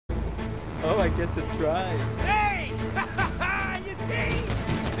Oh, I get to drive. Hey! You see?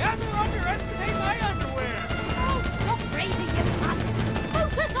 Never underestimate my underwear. Oh, stop raising your pants.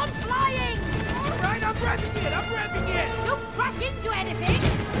 Focus on flying. All right, I'm revving it. Don't crash into anything.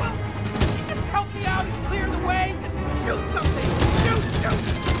 Well, just help me out and clear the way. Just shoot something. Shoot.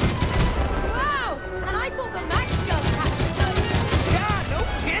 Wow! And I thought the night girl had to go. Yeah, no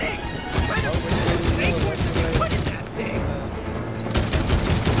kidding. Kind of snake was to be put in that thing.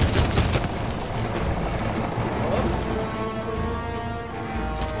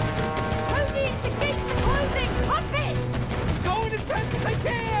 Cody, the gates are closing. Pump it. Going as fast as I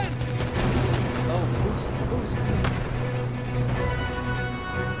can. Oh, boost.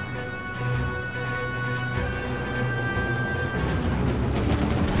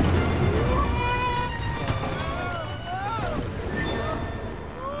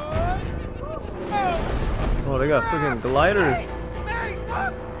 Oh, they got freaking gliders. Hey, look.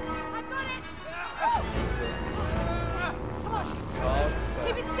 I got it. Come on.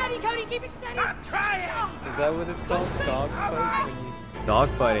 Keep it steady, Cody. Keep it steady. I'm trying. Is that what it's called? Dogfight? When you Dog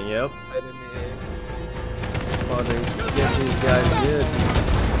fighting, yep. fight in the air. Oh, they get these guys good.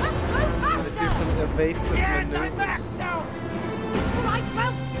 Let's go Gotta do faster. some evasive And I'm maneuvers. maxed out. All right,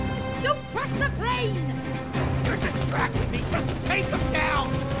 well, don't crash the plane. You're distracting me. Just take them down.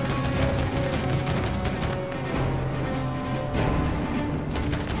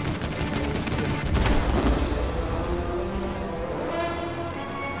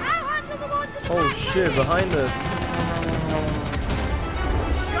 I'll handle the ones in the Oh back, shit, Cody. behind us.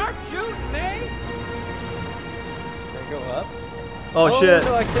 Sharp shooting, May. Can I go up? Oh shit.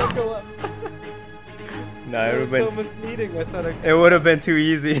 No, I can't go up. Nah, That it was would so have misleading. I thought I could. been. It would have been too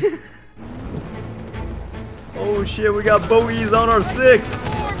easy. Oh shit, we got bogeys on our 6.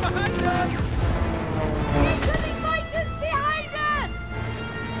 More behind us. Incoming fighters behind us.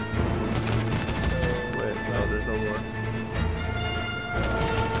 Wait, no, there's no more.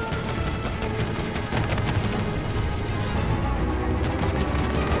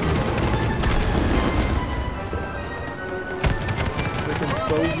 Freaking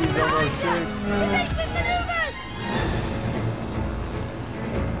bogeys on our 6. Evasive maneuvers.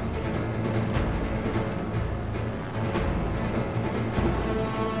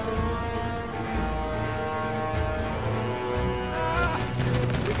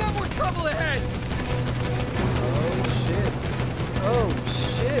 We got more trouble ahead. Oh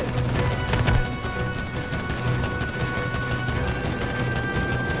shit.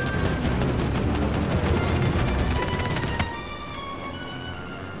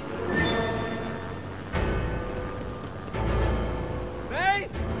 May,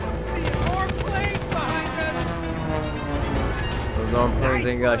 see more planes behind us. Those arm planes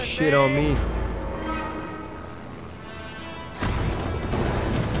ain't got shit on me.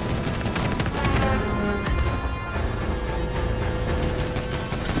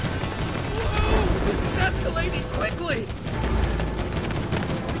 Whoa, this is escalating quickly.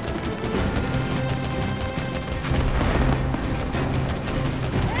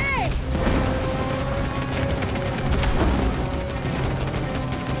 Hey.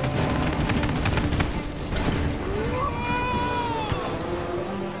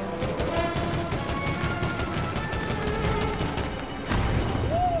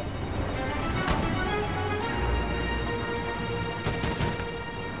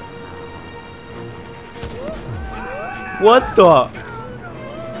 What the?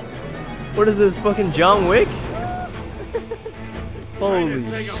 What is this, fucking John Wick? Holy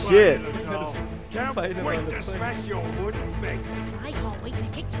shit. Can't Fight him on wait the to plane. smash your wooden face. I can't wait to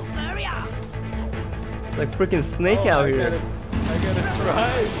kick your furry ass. It's like freaking Snake Oh, out I here. gotta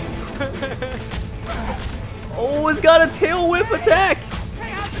drive. Oh, it's got a tail whip attack.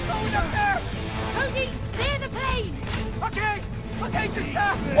 Hey, how's it going up there? Cody, steer the plane. Okay, just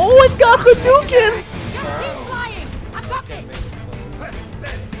Oh, it's got Hadouken. Just keep flying. I've got this.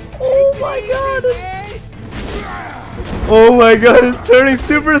 Oh my god. Hey. Oh my god, it's turning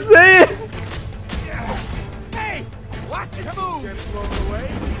Super Saiyan. Hey, watch it move. Get blown away,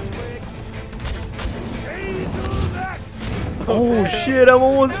 twig. Hazel that. Oh shit, I'm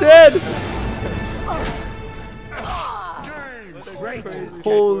almost dead.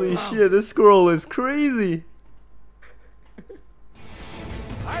 Holy shit, this squirrel is crazy.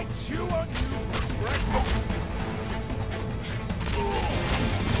 I chew on you for breakfast.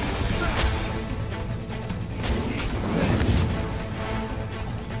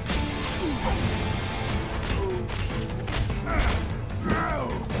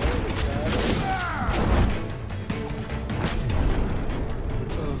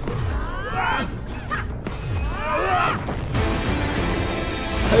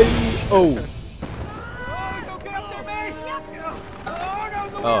 Hey. Oh. Oh, don't get up there, May! Oh,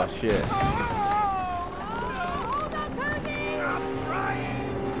 no, Oh shit. Hold on, Cody! I'm trying!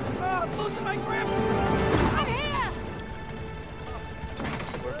 Oh, I'm losing my grip! I'm here!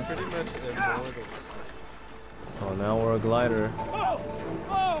 We're pretty much immortals. Oh, now we're a glider. Oh!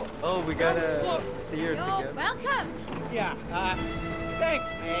 Oh! Oh, we gotta steer You're together. welcome! Yeah, thanks,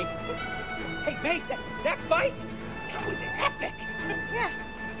 May. Hey, May, that fight? That was epic! Yeah.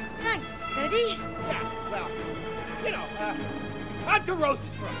 Thanks, Cody. Yeah, well, you know, on to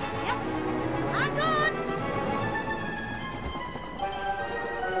Rose's room. Yep. I'm gone!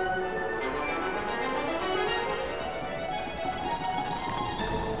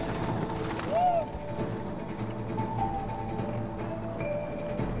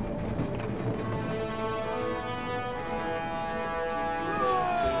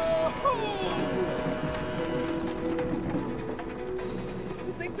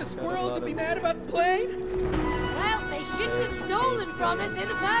 You think the squirrels would be mad about the plane? Well, they shouldn't have stolen from us in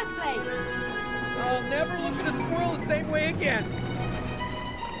the first place. I'll never look at a squirrel the same way again.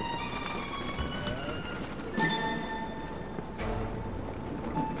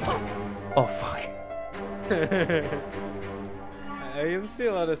 Oh fuck. I can see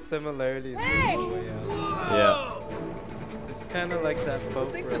a lot of similarities. Hey! With the way out. Yeah. It's kind of like that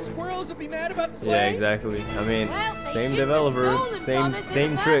boat Think the ride. squirrels would be mad about the plane? Yeah, exactly. I mean, Well, they same shouldn't have developers, stolen same from us in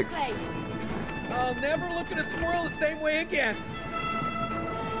same the tricks. first place. I'll never look at a squirrel the same way again.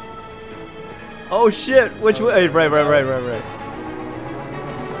 Oh shit! Which way? Right.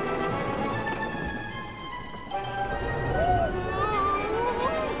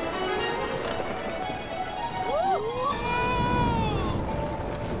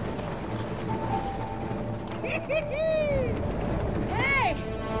 Hey!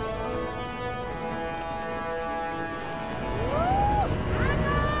 Hang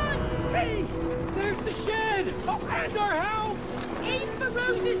on! Hey, there's the shed. Oh, and our house. Aim for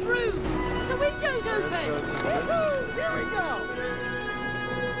Rose's room! The window's open! Woohoo! Here we go.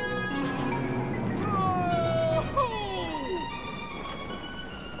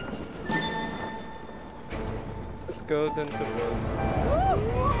 This goes into Rose.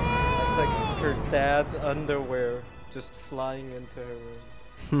 It's like her dad's underwear just flying into her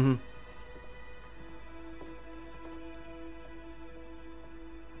room.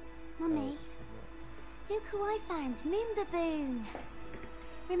 Mummy, look who I found, Moon Baboon.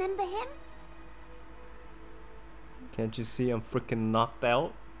 Remember him? Can't you see I'm freaking knocked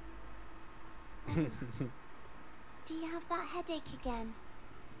out? Do you have that headache again?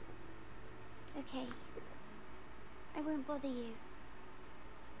 Okay. I won't bother you.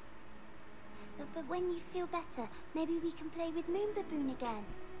 But when you feel better, maybe we can play with Moon Baboon again.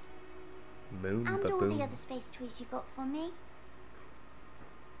 Moon And all Baboon. the other space toys you got for me.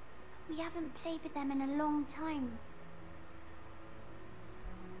 We haven't played with them in a long time.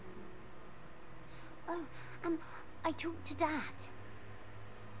 Oh, and I talked to Dad.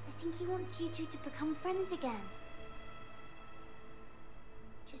 I think he wants you two to become friends again.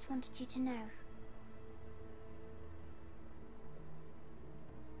 Just wanted you to know.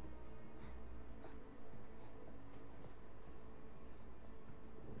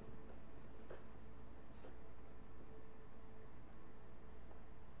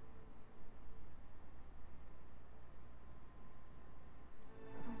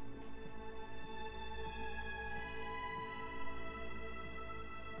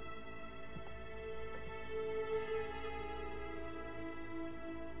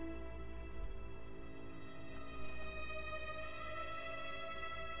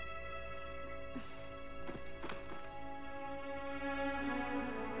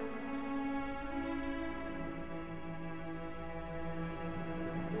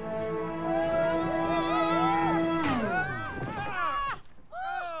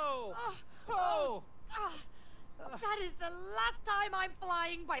 That is the last time I'm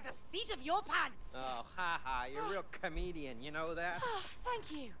flying by the seat of your pants. Oh, haha, you're a real comedian, you know that?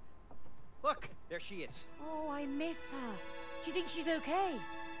 Thank you. Look, there she is. Oh, I miss her. Do you think she's okay?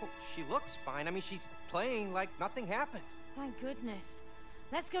 Oh, she looks fine. I mean, she's playing like nothing happened. Thank goodness.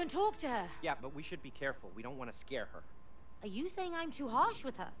 Let's go and talk to her. Yeah, but we should be careful. We don't want to scare her. Are you saying I'm too harsh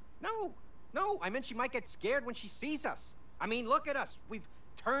with her? No, I meant she might get scared when she sees us. I mean, look at us. We've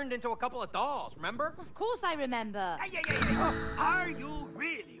turned into a couple of dolls, remember? Of course I remember. Are you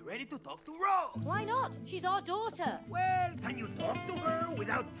really ready to talk to Rose? Why not? She's our daughter. Well, can you talk to her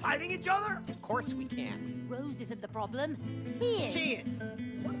without fighting each other? Of course we can. Rose isn't the problem. He is. She is.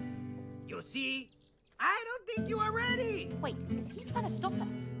 You see, I don't think you are ready. Wait, is he trying to stop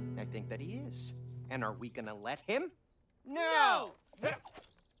us? I think that he is. And are we gonna let him? No!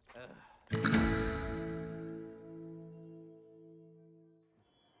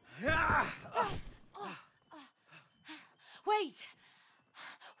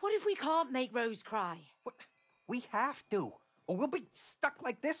 can't make Rose cry. What? We have to, or we'll be stuck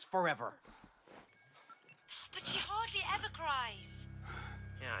like this forever. But she hardly ever cries.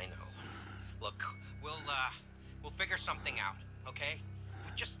 Yeah, I know. Look, we'll figure something out, okay?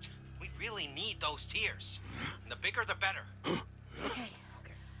 We really need those tears. And the bigger, the better. Okay.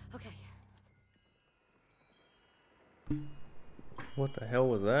 What the hell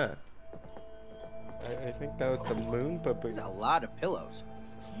was that? I think that was the Moon Baboon. There's a lot of pillows.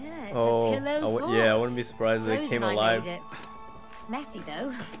 Yeah, it's Oh, a pillow fort. yeah, I wouldn't be surprised if Rose they came and I alive. made it. It's messy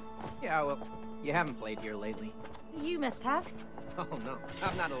though. Yeah, well, you haven't played here lately. You must have. Oh, no.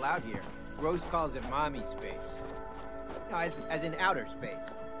 I'm not allowed here. Rose calls it mommy space. No, as in outer space.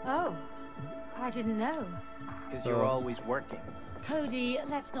 Oh, I didn't know. Because you're always working. Cody,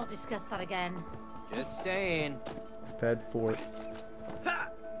 let's not discuss that again. Just saying. Bed fort.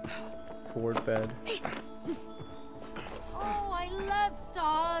 Fort bed. Oh, I love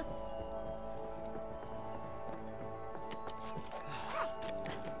stars.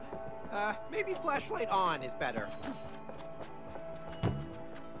 Maybe flashlight on is better.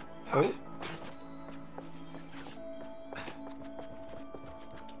 Oh.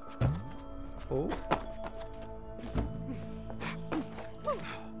 Oh.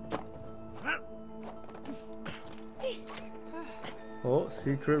 Oh,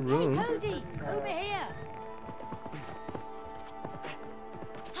 secret room. Hey, Cody, over here.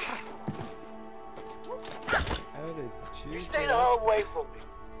 How did you Stay get the up? whole way from me.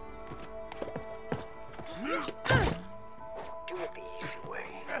 Do it the easy way.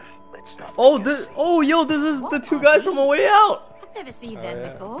 Let's not. Oh, yo, this is the two guys from A Way Out. I've never seen them yeah.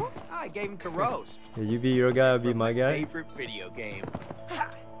 before. I gave him to Rose. Yeah, you be your guy, I'll be my guy. Favorite video game.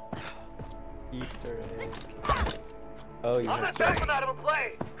 Easter egg. Oh, I'm yeah. not jumping out of a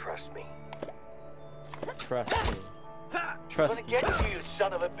plane. Trust me. Trust me. I'm Trust gonna me. get you,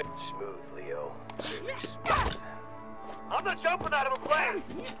 son of a bitch. Smooth, Leo. Really smooth. I'm not jumping out of a plane.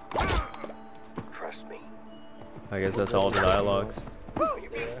 Trust me. I guess that's all the dialogues. Oh, you're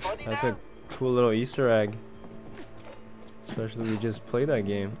being funny That's now? a cool little Easter egg. Especially we just played that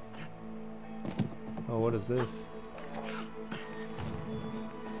game. Oh, what is this?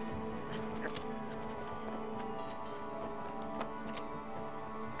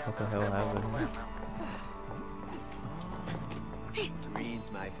 What the hell happened?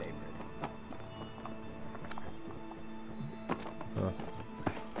 Green's my favorite. Oh.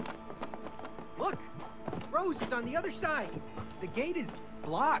 Look! Rose is on the other side. The gate is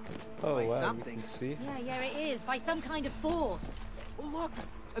blocked Oh, by wow, you something. can see. Yeah, it is. By some kind of force. Oh, look!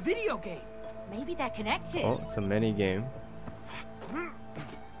 A video game! Maybe they're connected. Oh, it's a mini game.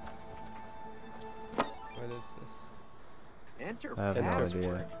 What is this? Enter I have no password.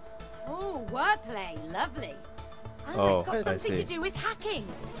 idea. Oh, wordplay. Lovely. Oh, It's got I something to see. do with hacking.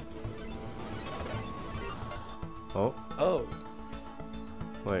 Oh, Oh,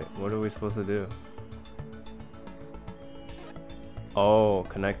 wait, what are we supposed to do? Oh,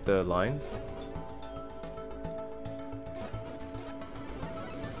 connect the lines?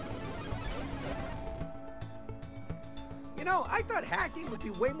 You know, I thought hacking would be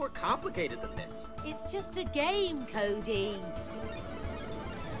way more complicated than this. It's just a game, Cody.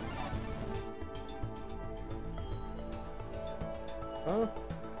 huh?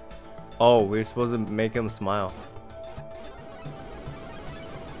 Oh, we're supposed to make him smile.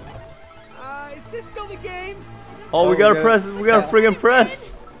 Is this still the game? Oh, we Oh, gotta yeah. press, we gotta friggin' press!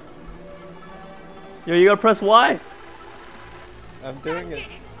 Yo, you gotta press Y! I'm doing it.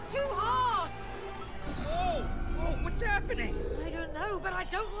 It's too hard. Oh, what's happening? I don't know, but I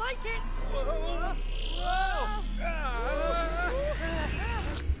don't like it.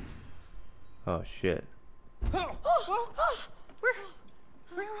 Oh shit.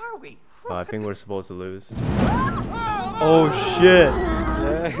 Where are we? Oh, I think we're supposed to lose. Oh shit!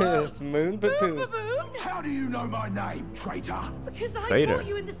 Yeah, it's Moon Baboon. Baboon? How do you know my name, traitor? Because I Traitor. brought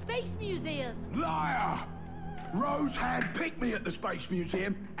you in the Space Museum. Liar! Rose handpicked me at the Space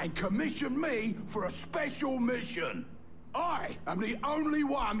Museum and commissioned me for a special mission. I am the only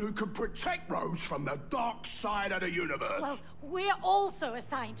one who can protect Rose from the dark side of the universe. Well, we're also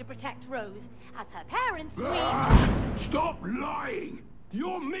assigned to protect Rose. As her parents, we... Stop lying!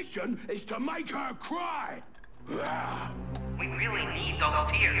 Your mission is to make her cry. We really need those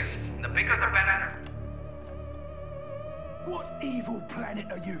tears. The bigger, the better. What evil planet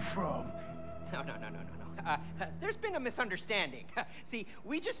are you from? No. There's been a misunderstanding. See,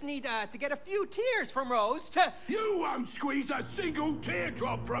 we just need to get a few tears from Rose to... You won't squeeze a single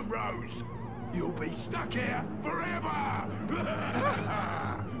teardrop from Rose. You'll be stuck here forever.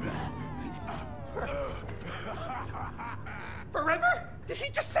 Forever? Did he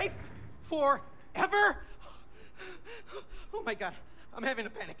just say forever? Oh my god, I'm having a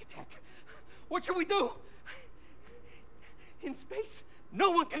panic attack. What should we do? In space,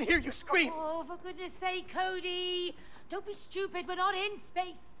 no one can hear you scream. Oh, for goodness sake, Cody. Don't be stupid, we're not in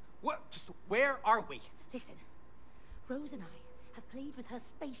space. What? Just where are we? Listen, Rose and I have played with her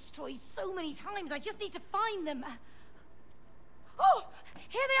space toys so many times, I just need to find them. Oh,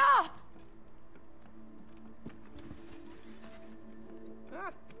 here they are!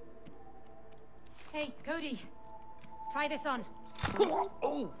 Ah. Hey, Cody, try this on.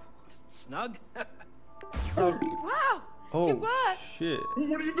 Oh, snug. Wow, Oh, it works! shit.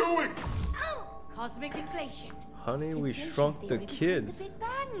 What are you doing? Cosmic inflation. Honey, we Inflation shrunk the theory behind kids. The Big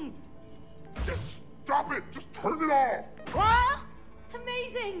Bang. Just stop it. Just turn it off. What?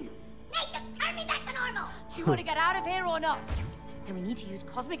 Amazing! Nate, just turn me back to normal. Do you want to get out of here or not? Then we need to use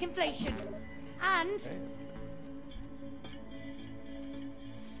cosmic inflation. And...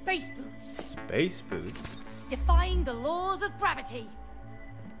 space boots. Space boots? Defying the laws of gravity.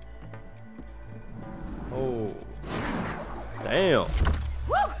 Oh. Damn.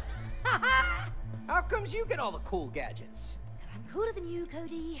 Woo! How comes you get all the cool gadgets? Because I'm cooler than you,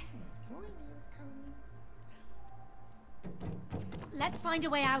 Cody. Let's find a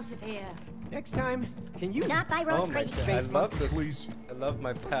way out of here. Next time, can you... Not by Oh Rose my Crazy god, I Space love this. Please. I love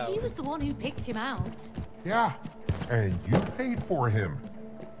my pal. She was the one who picked him out. Yeah, and you paid for him.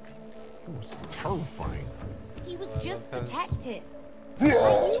 It was terrifying. He was just that was- protective. Voice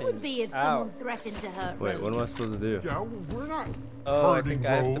You would change. be if Ow. someone threatened to hurt Wait, Rose. what am I supposed to do? Yeah, well, we're not Oh, I hurting think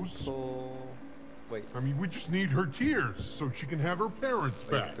I have Rose. to pull... Wait, I mean, we just need her tears so she can have her parents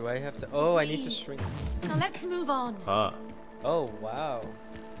wait, back. do I have to... Oh, I need to shrink. Now let's move on. Ah. Oh, wow.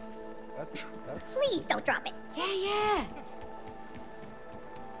 That's... Please don't drop it. Yeah.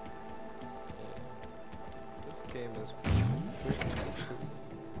 This game is pretty cool.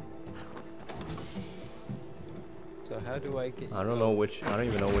 So how do I get... I don't know which, I don't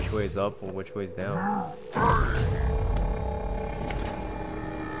even know which way is up or which way is down.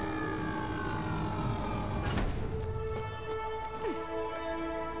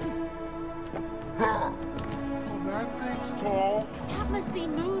 Well, that thing's tall. That must be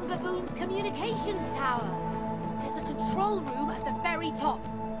Moon Baboon's communications tower. There's a control room at the very top.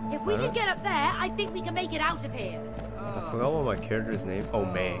 If we can get up there, I think we can make it out of here. I forgot what my character's name. Oh,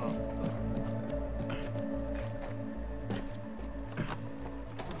 May.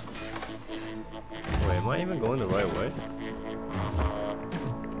 Wait, am I even going the right way?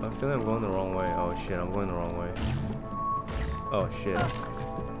 I feel like I'm going the wrong way. Oh shit, I'm going the wrong way. Oh shit.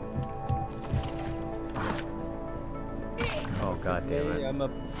 Oh god damn Hey, it.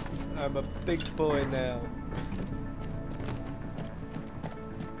 I'm a big boy now.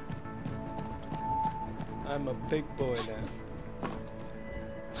 I'm a big boy now.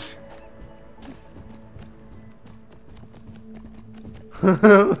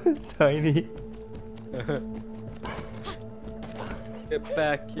 Tiny. Get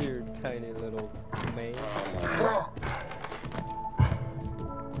back here, tiny little man.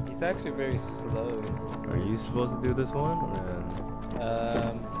 He's actually very slow. Are you supposed to do this one? Or,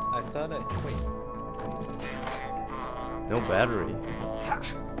 I thought wait. no battery.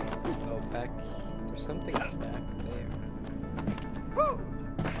 Oh, back. There's something back there.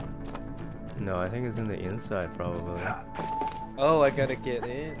 No, I think it's in the inside probably. Oh, I gotta get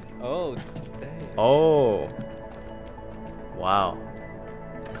in. Oh, dang. Oh. Wow.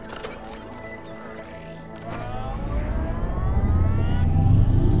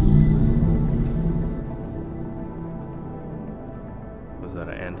 Was that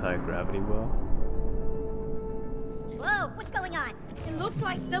an anti-gravity well? Whoa, what's going on? It looks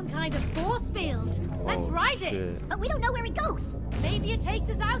like some kind of force field. Let's Oh, ride it. shit. But we don't know where he goes. Maybe it takes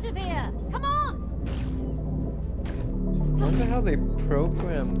us out of here. Come on. I wonder how they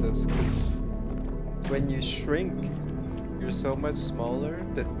programmed this, because when you shrink, you're so much smaller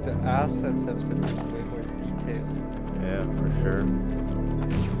that the assets have to be way more detailed. Yeah, for sure.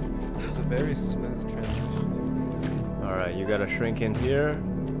 It's a very smooth transition. Alright, you gotta shrink in here.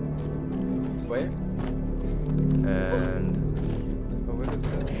 Where? And Oh, what is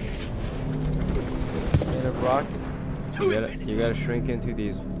that? In a rocket. you gotta shrink into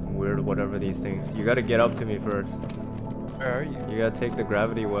these weird whatever these things. You gotta get up to me first. Where are you? You gotta take the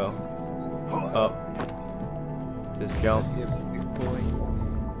gravity well. Up. Just jump. Be a big boy.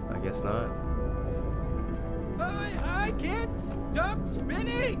 I guess not. I can't stop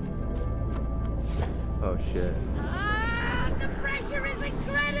spinning! Oh shit. Ah, the pressure is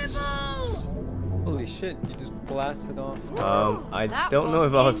incredible. Holy shit, you just blasted off. I That don't know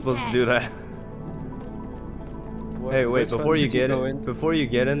was if I was supposed to do that. intense. Hey, wait! Which one Before you did you get go in, into? before you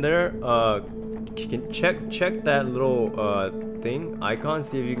get in there, check that little thing icon.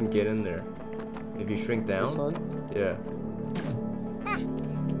 See if you can get in there. If you shrink down. This one? Yeah.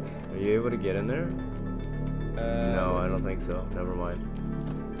 Are you able to get in there? No, I don't think so. Never mind.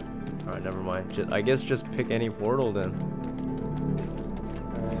 All right, never mind. I guess just pick any portal then.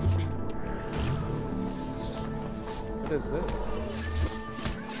 What is this?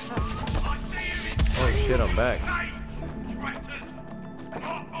 Oh shit! I'm back.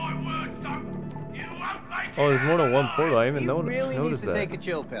 Oh, there's more than one portal. I didn't even Really needs noticed to that. take a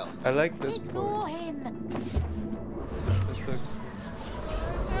chill pill. I like this Ignore part. him. This looks...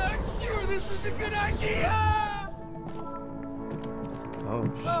 Not sure this is a good idea. Oh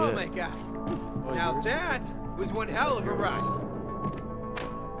shit! Oh my god. Oh, Now yours? that was one hell of a ride.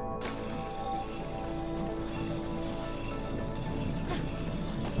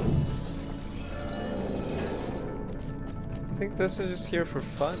 I think this is just here for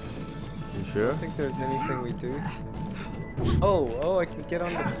fun. You I sure? don't think there's anything we do. Oh, I can get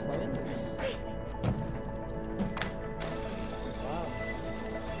on the planes. Wow.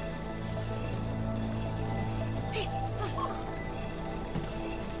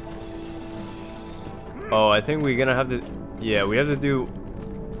 Oh, I think we're gonna have to. Yeah, we have to do.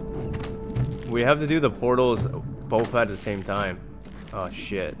 We have to do the portals both at the same time. Oh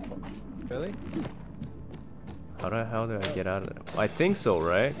shit! Really? How the hell do I get out of there? I think so,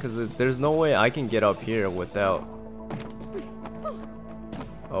 right? Because there's no way I can get up here without.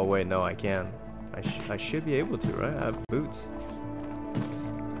 Oh wait, no, I can. I should be able to, right? I have boots.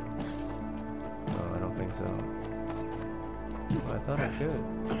 Oh, I don't think so. Oh, I thought I could.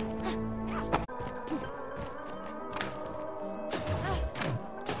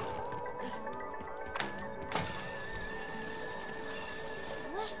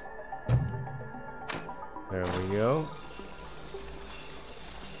 There we go.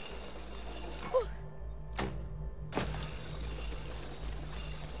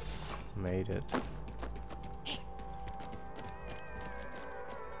 Made it.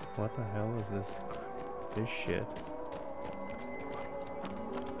 What the hell is this shit?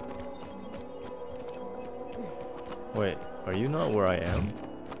 Wait, are you not where I am?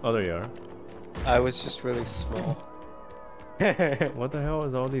 Oh, there you are. I was just really small. What the hell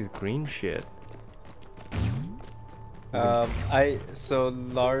is all these green shit?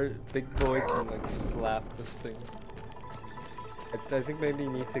 Big boy can like slap this thing. I think maybe you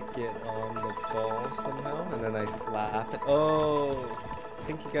need to get on the ball somehow, and then I slap it. Oh, I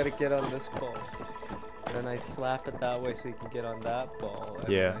think you gotta get on this ball. And then I slap it that way so you can get on that ball. And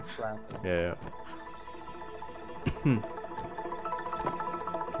Yeah. Then I slap it. Yeah.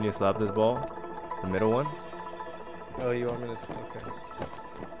 Can you slap this ball? The middle one? Oh, you want me to? Okay.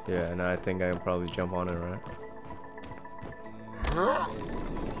 Yeah, and I think I can probably jump on it, right?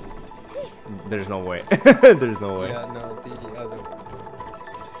 There's no way. There's no way. Yeah, no, the other one.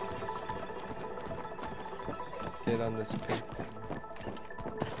 Get on this pink.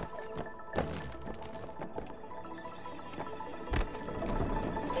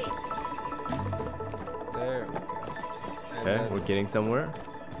 There we go. And Okay, then, we're getting somewhere.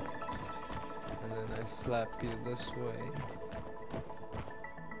 and then I slap you this way.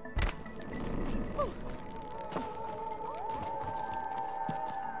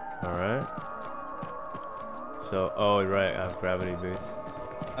 Alright. So, oh, right, I have gravity boost.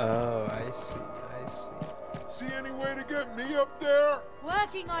 Oh, I see. I see. See any way to get me up there?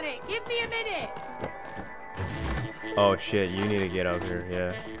 Working on it. Give me a minute. Oh shit, you need to get up here,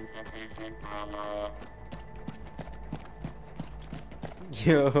 yeah.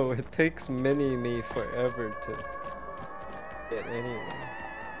 Yo, it takes me forever to get anywhere.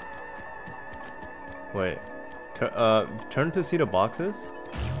 Wait. Turn to see the boxes?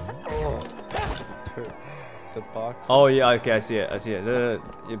 The box. Oh yeah, okay, I see it. I see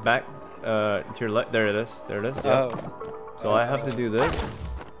it. Back to your left. There it is. There it is. Yeah. Oh. So I have to do this,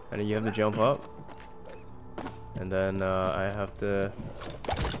 and then you have to jump up, and then I have to.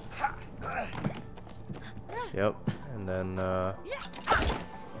 Yep, and then.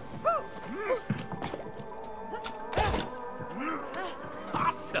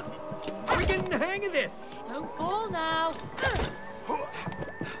 Awesome! We're getting the hang of this! Don't fall now.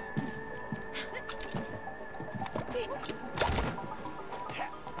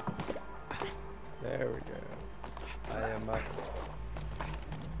 There we go. I am up.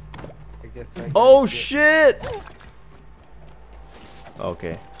 I guess I. Oh gotta get- shit!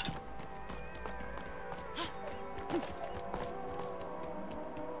 Okay.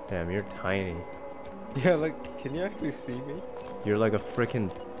 Damn, you're tiny. Yeah, like, can you actually see me? You're like a freaking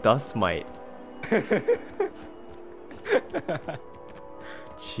dust mite.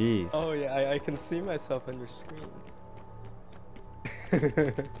 Jeez. Oh yeah, I can see myself on your screen.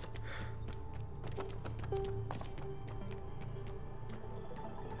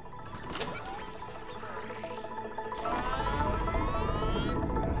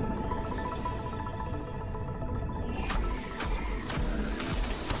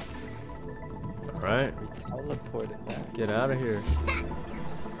 Alright, We teleported back. get out of here.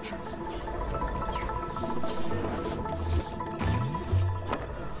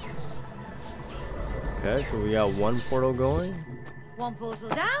 Okay, so we got one portal going. One portal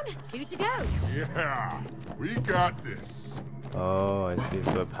down, 2 to go. Yeah, we got this. Oh, I see.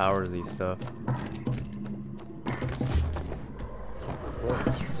 So it powers these stuff. What?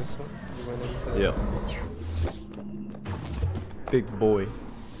 This one? You went into... Yeah. Big boy.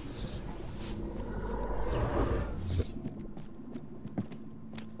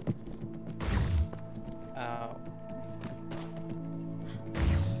 Ow.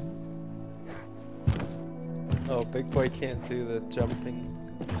 Oh, big boy can't do the jumping.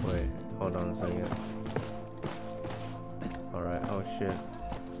 Wait, hold on a second. Alright, oh shit.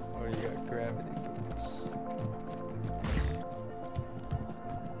 Or you got gravity boots.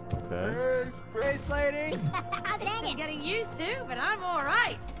 Okay. Hey, Lady! How's it hanging? Getting used to, but I'm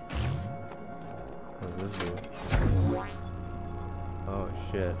alright. What does this do? Oh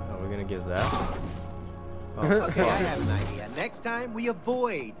shit, are we gonna get zapped? Oh, Okay, I fuck. have an idea. Next time, we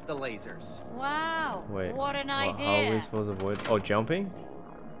avoid the lasers. Wow. Wait. What an well, idea. How are we supposed to avoid? Oh, jumping?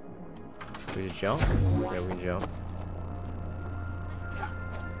 We just jump? Yeah, we can jump.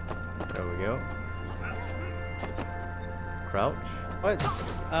 There we go. Crouch. What?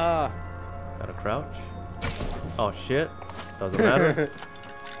 Ah. Gotta crouch. Oh shit. Doesn't matter.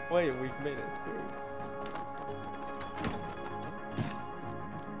 Wait, we made it through.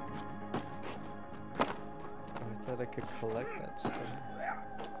 Oh, I thought I could collect that stuff.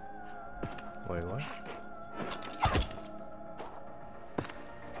 Wait, what?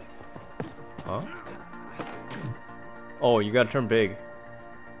 Huh? Oh, you gotta turn big.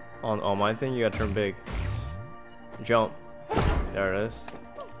 On my thing, you gotta turn big. Jump. There it is.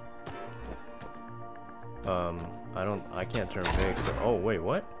 I can't turn big, so, oh, wait,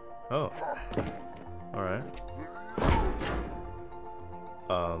 what? Oh. Alright.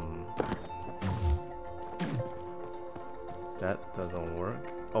 That doesn't work.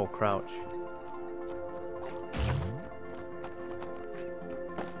 Oh, crouch.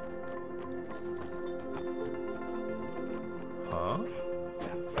 Huh?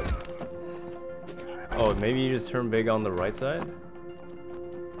 Oh, maybe you just turn big on the right side?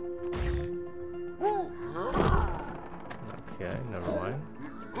 Okay, never mind.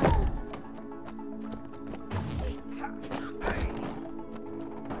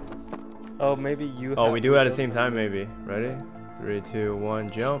 Oh, maybe you. Oh, we do it at the same time, maybe. Ready? 3, 2, 1,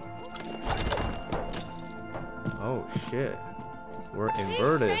 jump. Oh, shit. We're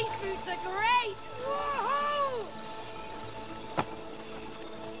inverted. These space boots are great. Woohoo!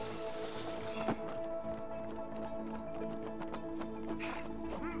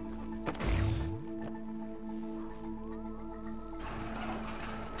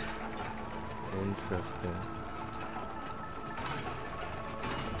 Interesting.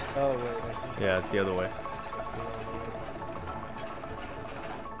 Oh wait. I think Yeah, it's the other way.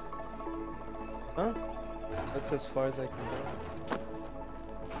 Huh? That's as far as I can go.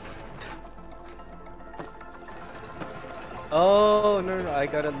 Oh no, I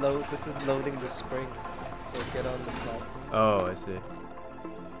gotta load. This is loading the spring, so get on the platform. Oh, I see.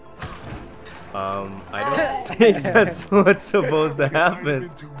 I don't think that's what's supposed to happen.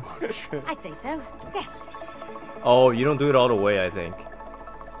 Too much. I'd say so. Yes. Oh, you don't do it all the way, I think.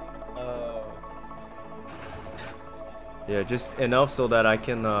 Yeah, just enough so that I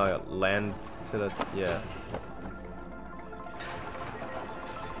can land to the, yeah.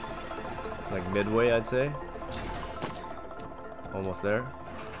 Like midway, I'd say. Almost there.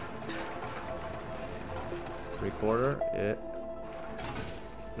 3/4, yeah.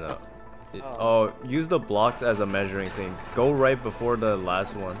 No. Oh, use the blocks as a measuring thing. Go right before the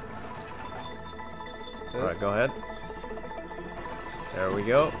last one. Alright, go ahead. There we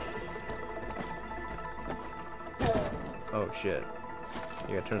go. Oh shit.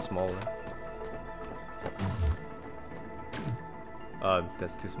 You gotta turn smaller.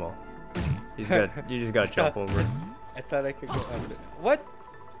 That's too small. You just gotta jump over. I thought I could go under. What?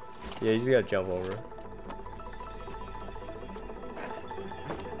 Yeah, you just gotta jump over.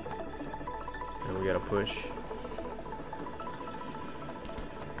 And we gotta push.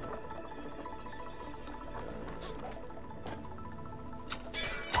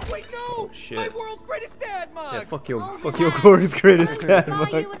 Wait, no! shit. My world's greatest dad mug! Yeah, fuck your, Oh, fuck your relax. world's greatest I'll dad buy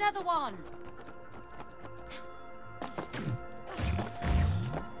mug. you another one.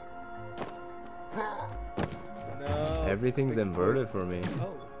 No. Everything's big inverted boys. for me.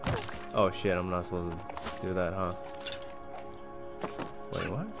 Oh. Oh shit, I'm not supposed to do that, huh? Wait,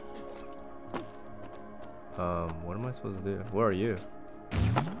 what? What am I supposed to do? Where are you?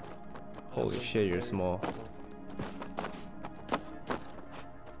 Holy shit, you're small.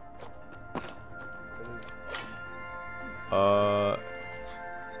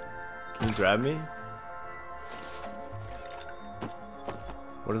 Can you grab me?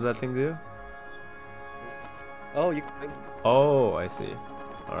 What does that thing do? Oh, you can. Oh, I see.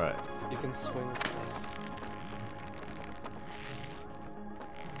 Alright. You can swing across.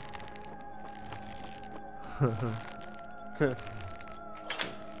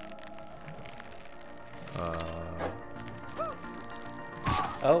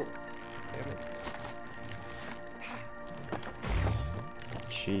 Oh, damn it.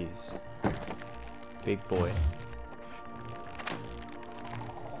 Jeez. Big boy.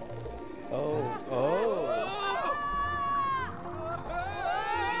 Oh, oh.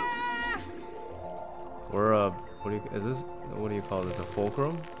 We're is this, what do you call this, a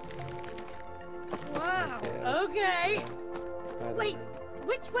fulcrum? Wow. Yes. Okay. I don't Wait, know.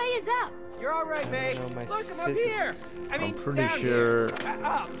 which way is up? You're all right, May. know my Look, I'm up here. physics. I mean, I'm pretty down sure. Here.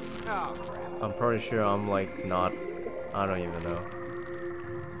 Up. Oh, crap. I'm pretty sure I'm like not. I don't even know.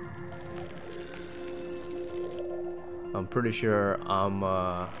 I'm pretty sure I'm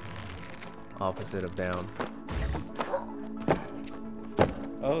opposite of down.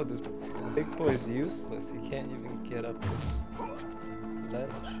 Oh, this big boy's useless. He can't even get up this ledge.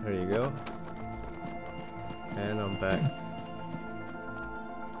 There you go. And I'm back.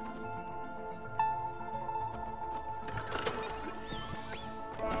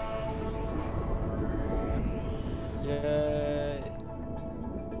 Yay!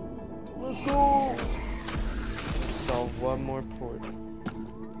 Let's go. Let's solve one more portal.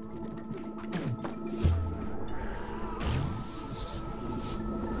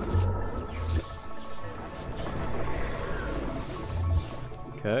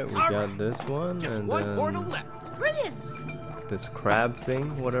 Okay, we got this one, Just and one portal then left. Brilliant. this crab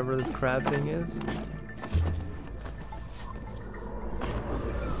thing, whatever this crab thing is.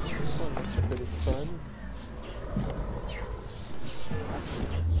 This one looks pretty fun.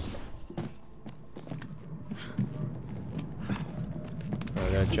 I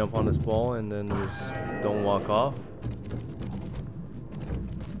gotta jump on this ball and then just don't walk off.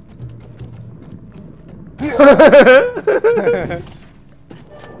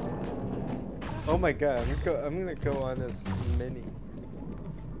 Oh my god, I'm gonna go on this mini.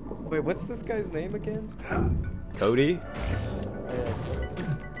 Wait, what's this guy's name again? Cody? Oh yeah, Cody.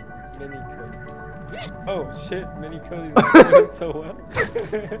 Mini Cody. Oh shit, Mini Cody's not doing so well.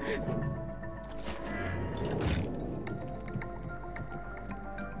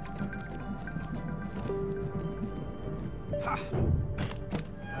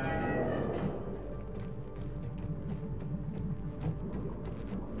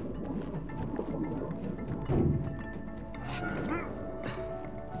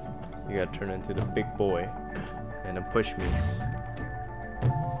 You gotta turn into the big boy and then push me.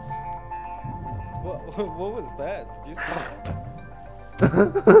 What was that? Did you see that?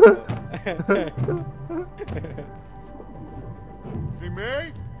 Hey,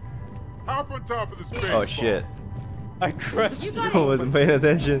 May, hop on top of the space. Oh shit. I crushed You you. got I it. wasn't paying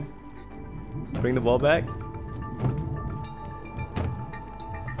attention. Bring the ball back.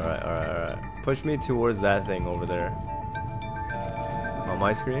 Alright. Push me towards that thing over there. On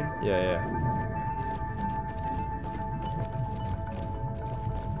my screen? Yeah.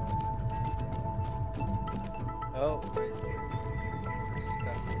 Oh, wait.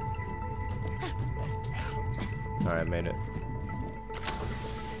 Stuck. Alright, made it.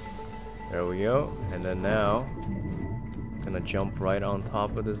 There we go. And then now, gonna jump right on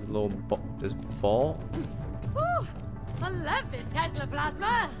top of this little this ball. Whew. I love this Tesla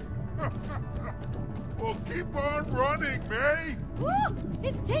plasma. Well, keep on running, May. Woo,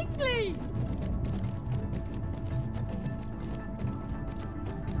 it's tingly.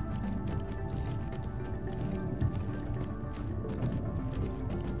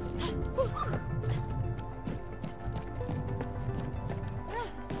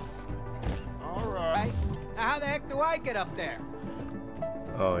 All right. Now, how the heck do I get up there?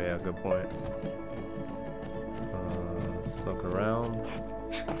 Oh yeah, good point. Let's look around.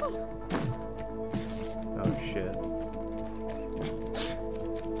 Oh shit.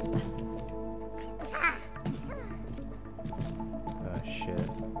 Oh shit.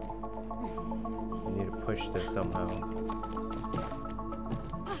 it somehow.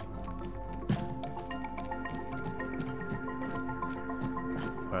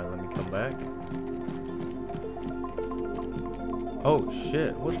 Alright, let me come back. Oh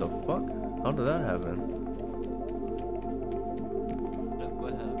shit, what the fuck? How did that happen?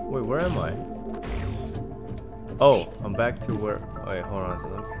 What happened? Wait, where am I? Oh, I'm back to where... Wait, hold on. So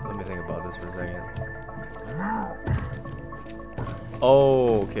let me think about this for a second.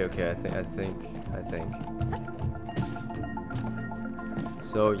 Oh, okay. I think.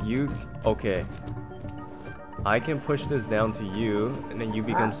 So you... Okay. I can push this down to you, and then you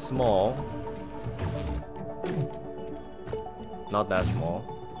become small. Not that small.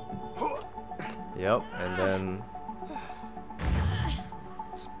 Yep, and then...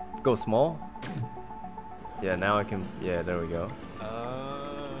 Go small? Yeah, now I can... Yeah, there we go.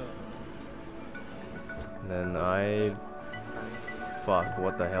 Then I... Fuck,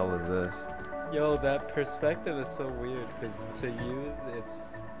 what the hell is this? Yo, that perspective is so weird, because to you,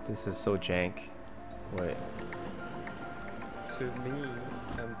 it's... This is so jank. Wait. To me,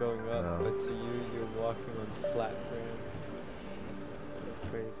 I'm going up, but to you, you're walking on flat ground. That's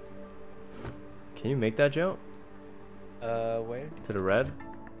crazy. Can you make that jump? Where? To the red?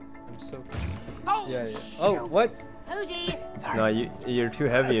 I'm so... Yeah. Oh, what? Cody! No, you're too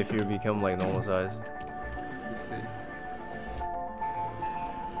heavy if you become like normal size. Let's see.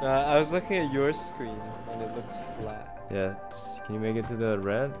 I was looking at your screen, and it looks flat. Yeah, can you make it to the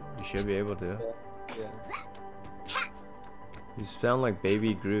red? You should be able to. Yeah. You sound like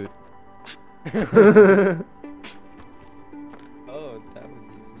baby Groot. Oh, that was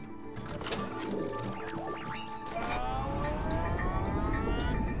easy.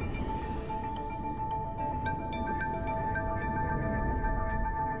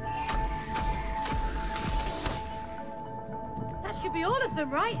 That should be all of them,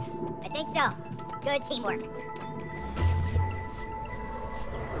 right? I think so. Good teamwork.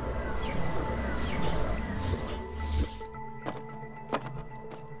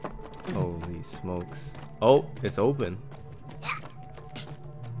 Holy smokes. Oh, it's open.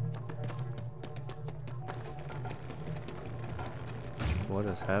 What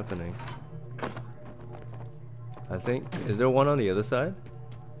is happening? I think... Is there one on the other side?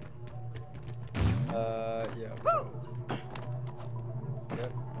 Yeah. Yep.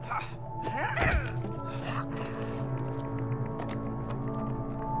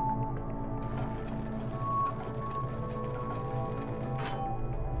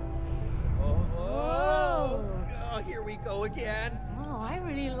 Oh, here we go again. Oh, I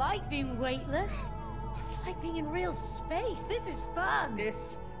really like being weightless. It's like being in real space. This is fun.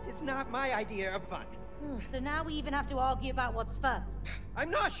 This is not my idea of fun. Oh, so now we even have to argue about what's fun.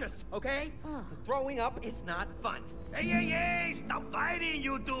 I'm nauseous, okay? Oh. Throwing up is not fun. Hey, stop fighting,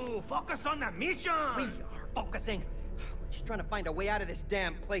 you two. Focus on the mission. We are focusing. We're just trying to find a way out of this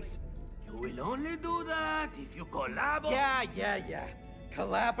damn place. You will only do that if you collaborate. Yeah.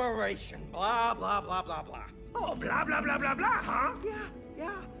 Collaboration. Blah, blah, blah, blah, blah. Oh, blah, blah, blah, blah, blah, huh?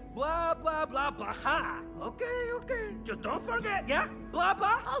 Yeah. Blah, blah, blah, blah, ha. Okay. Just don't forget, yeah? Blah,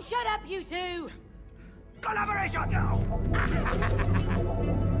 blah. Oh, shut up, you two. Collaboration, go.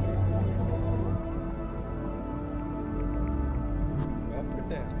 Up or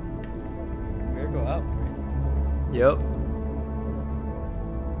down? We're gonna go up, right? Yep.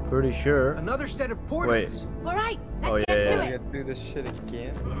 Pretty sure. Another set of portals. Wait. All right, let's Oh, get yeah, to We it. gotta do this shit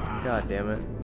again? God damn it.